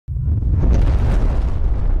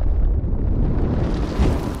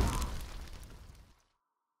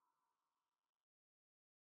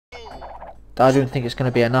I don't think it's going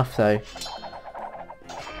to be enough though.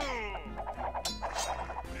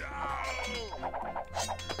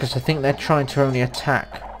 Because I think they're trying to only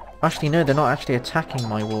attack. Actually, no, they're not actually attacking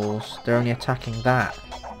my walls. They're only attacking that.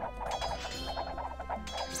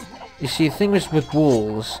 You see, the thing with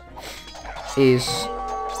walls is,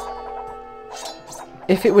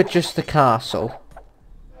 if it were just the castle,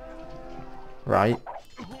 right,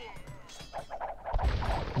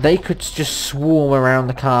 they could just swarm around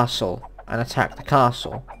the castle and attack the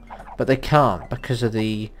castle, but they can't because of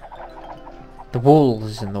the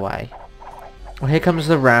walls in the way. Well, here comes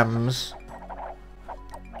the rams.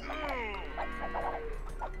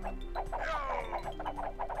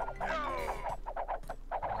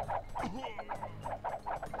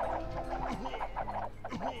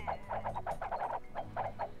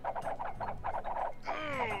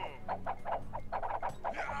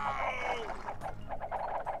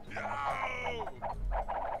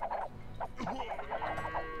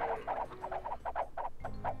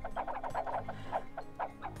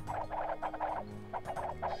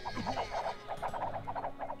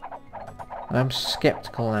 I'm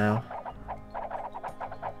skeptical now.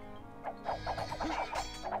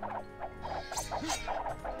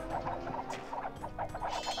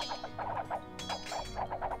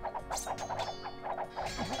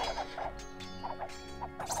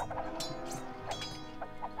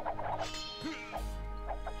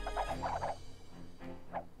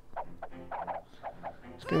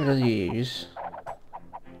 Let's get rid of these.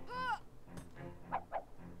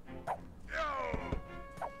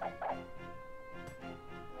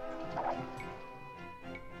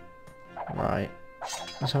 Right,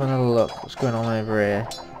 let's have another look. What's going on over here?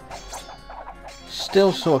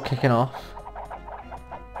 Still sort of kicking off.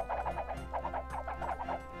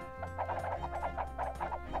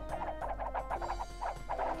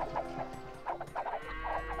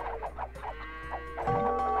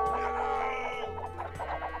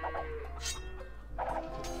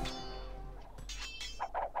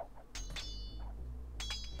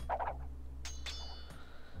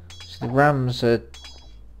 So the rams are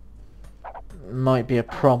might be a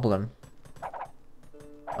problem.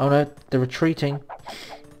 Oh no, they're retreating.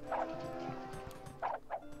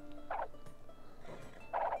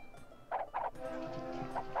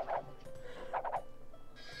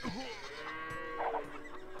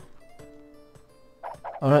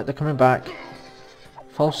 Oh no, they're coming back.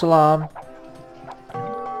 False alarm.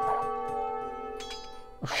 Oh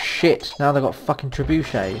shit, now they've got fucking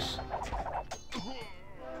trebuchets.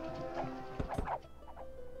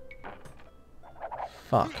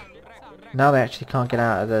 Fuck. Now they actually can't get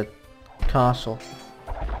out of the castle.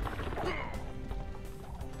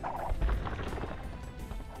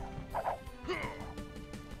 This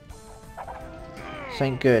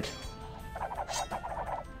ain't good.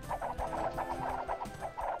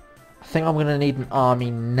 I think I'm gonna need an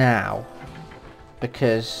army now.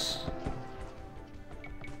 Because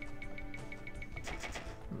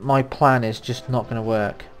my plan is just not gonna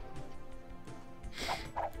work.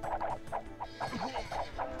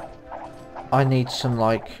 I need some,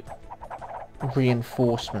 like,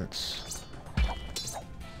 reinforcements.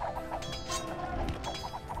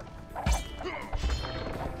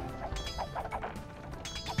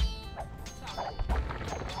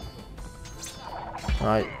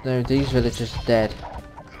 Right, no, these villagers are dead.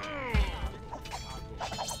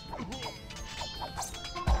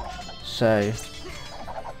 So...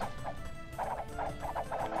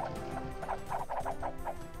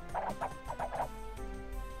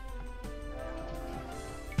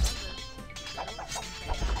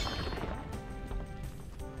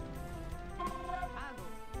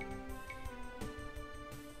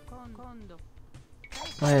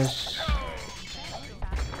 where's...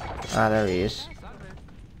 ah, there he is.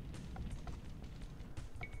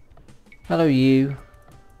 Hello, you.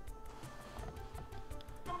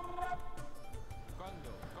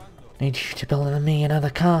 Need you to build me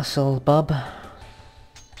another castle, bub.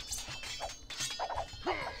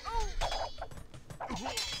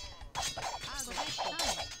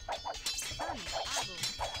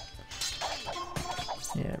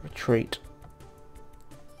 Yeah, retreat.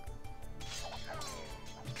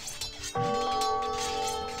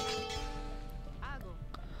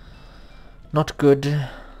 Not good.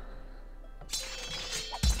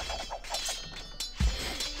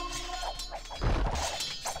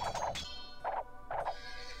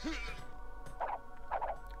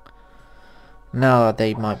 Now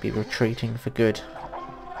they might be retreating for good.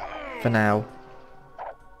 For now.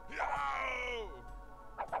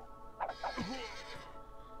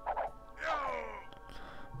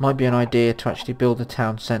 Might be an idea to actually build a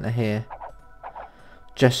town centre here.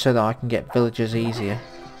 just so that I can get villagers easier.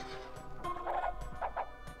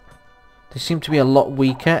 They seem to be a lot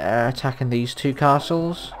weaker at attacking these two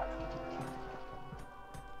castles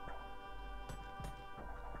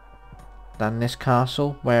than this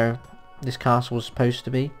castle, where this castle was supposed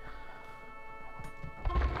to be.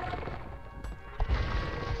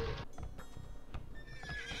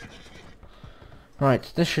 Right,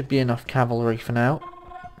 this should be enough cavalry for now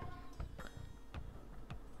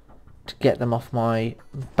to get them off my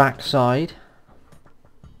backside.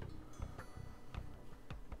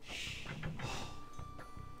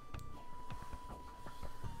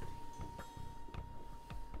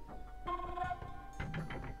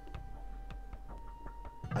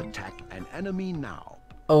 Attack an enemy now.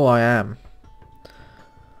 Oh, I am.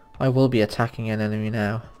 I will be attacking an enemy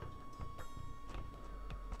now.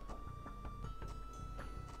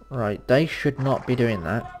 Right, they should not be doing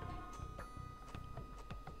that.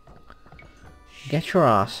 Get your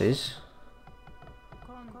asses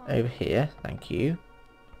over here, thank you.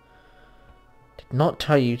 Did not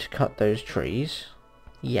tell you to cut those trees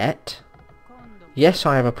yet. Yes,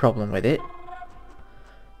 I have a problem with it,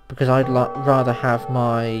 because I'd rather have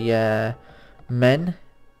my men,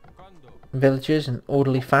 villagers in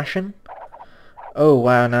orderly fashion. Oh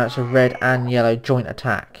wow, now it's a red and yellow joint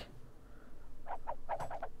attack.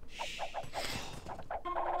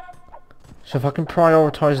 So if I can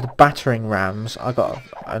prioritise the battering rams, I got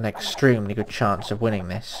an extremely good chance of winning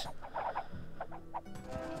this.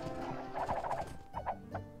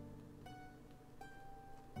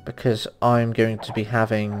 Because I'm going to be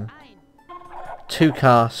having 2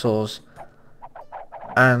 castles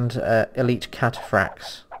and elite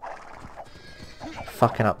cataphracts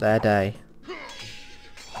fucking up their day.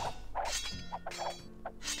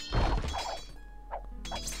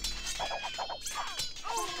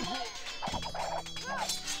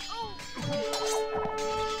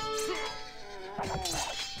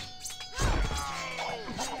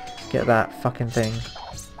 Get that fucking thing.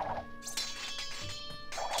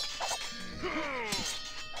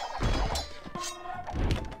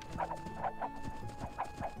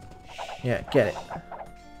 Yeah, get it.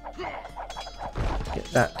 Get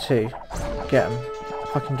that too. Get them.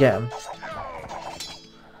 Fucking get them.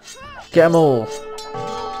 Get them all.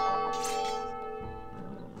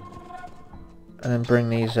 And then bring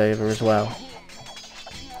these over as well.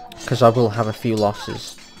 Because I will have a few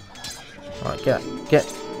losses. Right,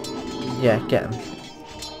 yeah, get them.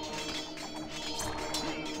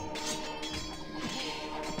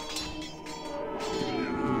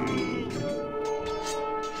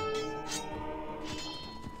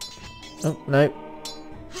 Oh, no.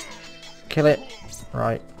 Kill it.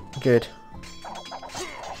 Right, good.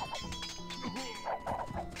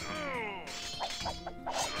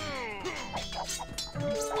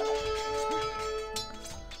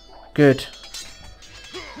 Good.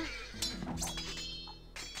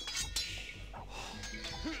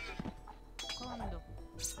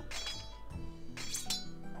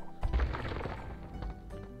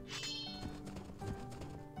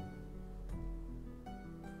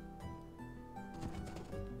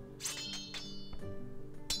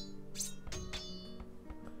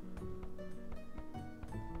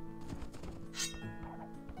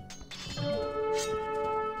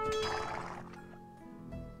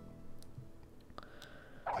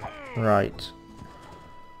 Right.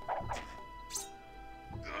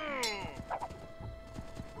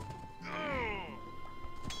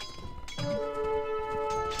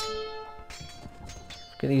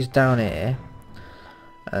 Get these down here,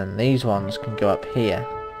 and these ones can go up here.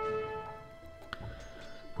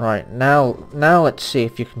 Right, now let's see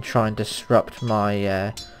if you can try and disrupt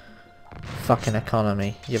my fucking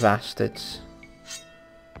economy, you bastards.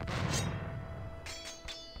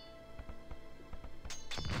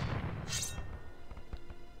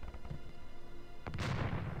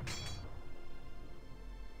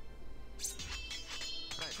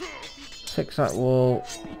 Fix that wall,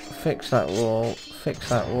 fix that wall, fix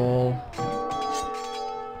that wall.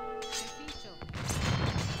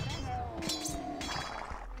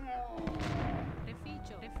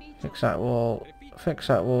 Fix that wall, fix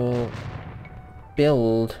that wall,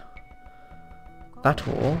 build that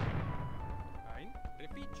wall.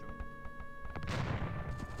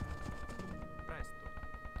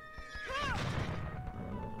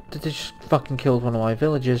 Did they just fucking killed one of my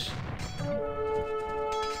villagers?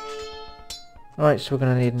 Alright, so we're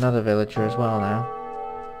going to need another villager as well now.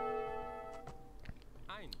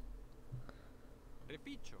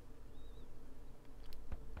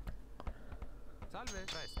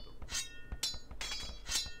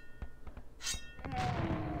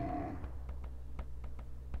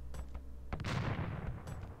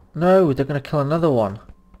 No, they're gonna kill another one.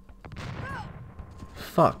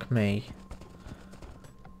 Fuck me.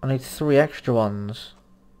 I need 3 extra ones.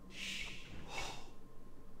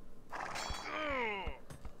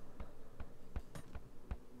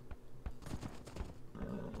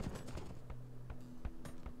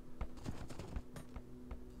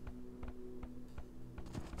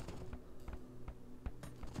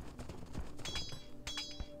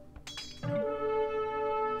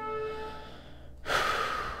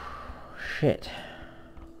 Shit.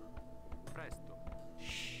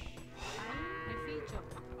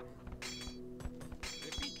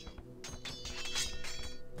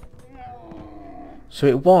 So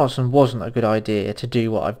it was and wasn't a good idea to do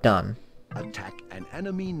what I've done. Attack an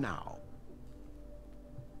enemy now.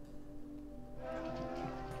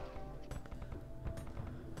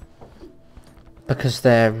 Because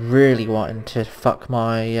they're really wanting to fuck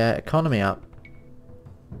my economy up.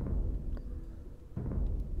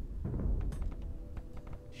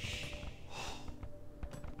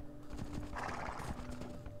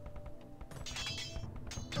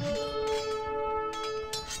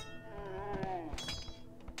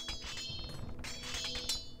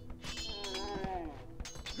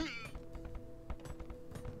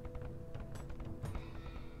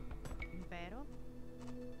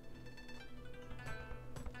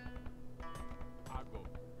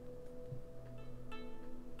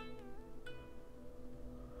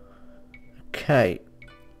 Okay,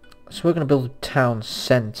 so we're going to build a town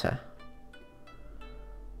centre.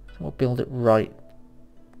 We'll build it right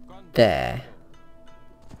there.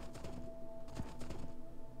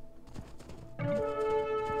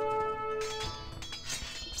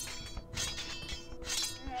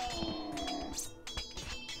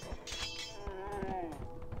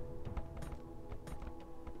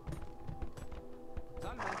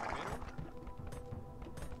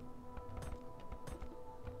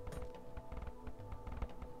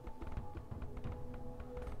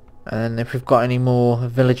 And then if we've got any more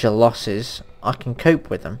villager losses, I can cope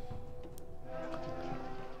with them.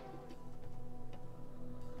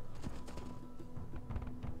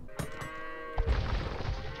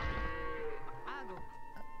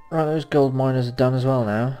 Right, those gold miners are done as well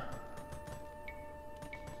now.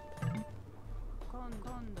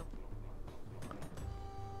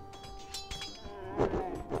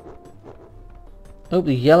 Oh,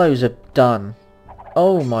 the yellows are done.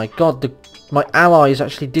 Oh my god, my allies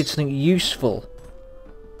actually did something useful.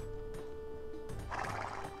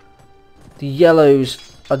 The yellows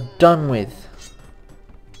are done with.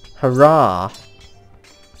 Hurrah.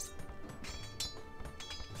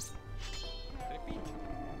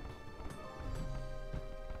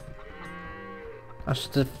 That's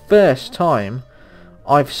the first time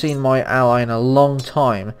I've seen my ally in a long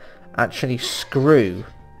time actually screw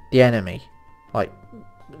the enemy. Like,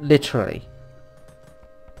 literally.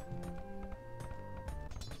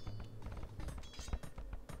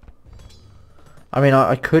 I mean,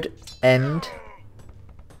 I could end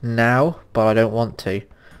now, but I don't want to.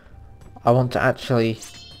 I want to actually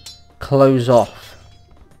close off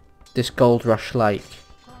this Gold Rush Lake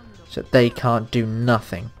so that they can't do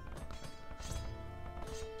nothing.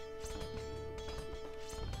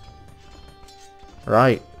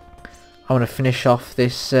 Right. I want to finish off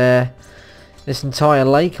this this entire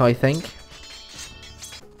lake, I think.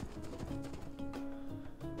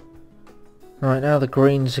 Right, now the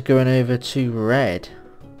greens are going over to red.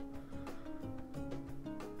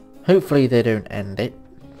 Hopefully they don't end it.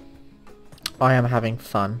 I am having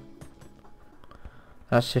fun.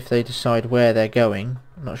 That's if they decide where they're going.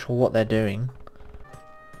 I'm not sure what they're doing.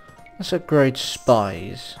 Let's upgrade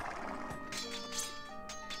spies.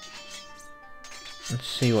 And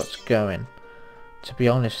see what's going. To be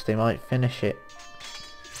honest, they might finish it.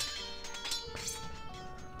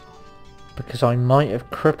 Because I might have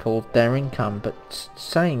crippled their income, but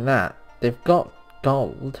saying that, they've got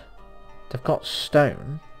gold, they've got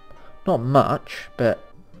stone, not much, but,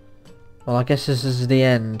 well, I guess this is the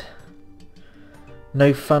end.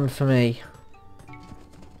 No fun for me.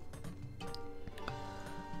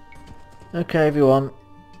 Okay, everyone.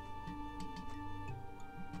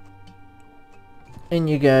 In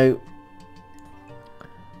you go.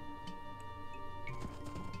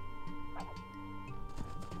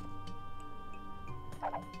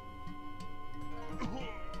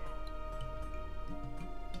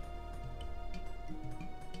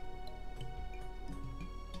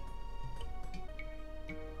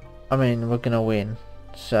 I mean, we're gonna win,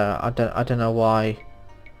 so I don't know why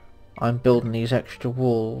I'm building these extra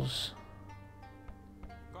walls.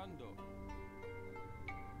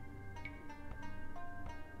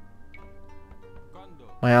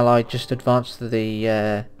 My ally just advanced to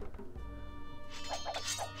the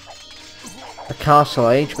castle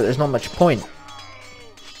age, but there's not much point.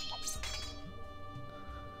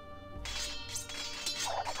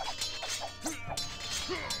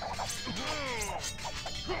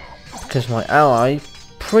 Because my ally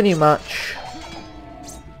pretty much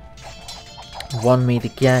won me the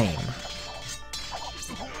game.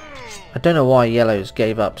 I don't know why yellows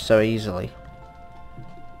gave up so easily.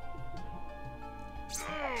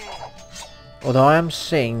 Although I am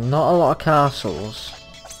seeing not a lot of castles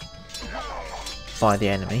by the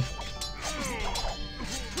enemy.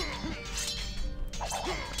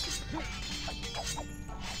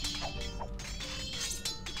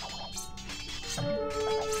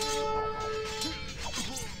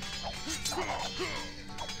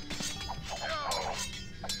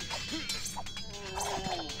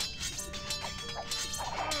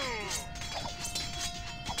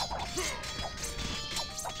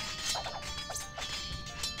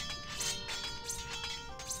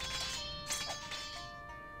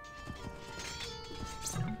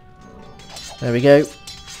 There we go.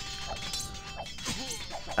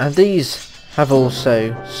 And these have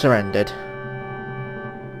also surrendered.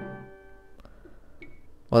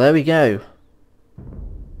 Well, there we go.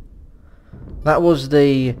 That was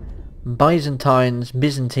the Byzantines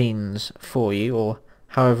for you, or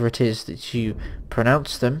however it is that you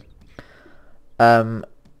pronounce them. I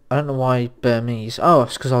don't know why Burmese. Oh,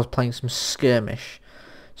 it's because I was playing some skirmish.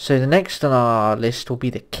 So the next on our list will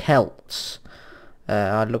be the Celts.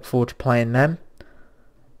 I look forward to playing them.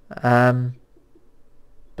 But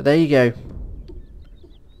there you go.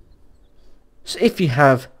 So if you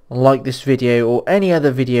have liked this video or any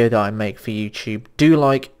other video that I make for YouTube, do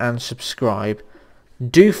like and subscribe.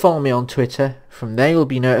 Do follow me on Twitter. From there you'll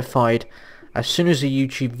be notified as soon as a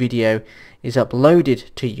YouTube video is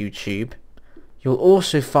uploaded to YouTube. You'll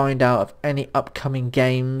also find out of any upcoming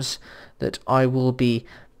games that I will be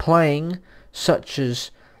playing, such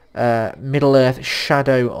as Middle-earth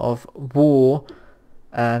Shadow of War,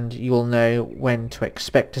 and you'll know when to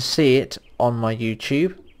expect to see it on my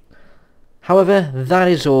YouTube. However, that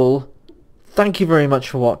is all. Thank you very much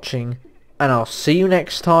for watching, and I'll see you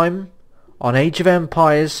next time on Age of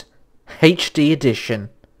Empires HD Edition.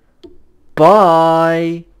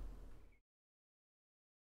 Bye!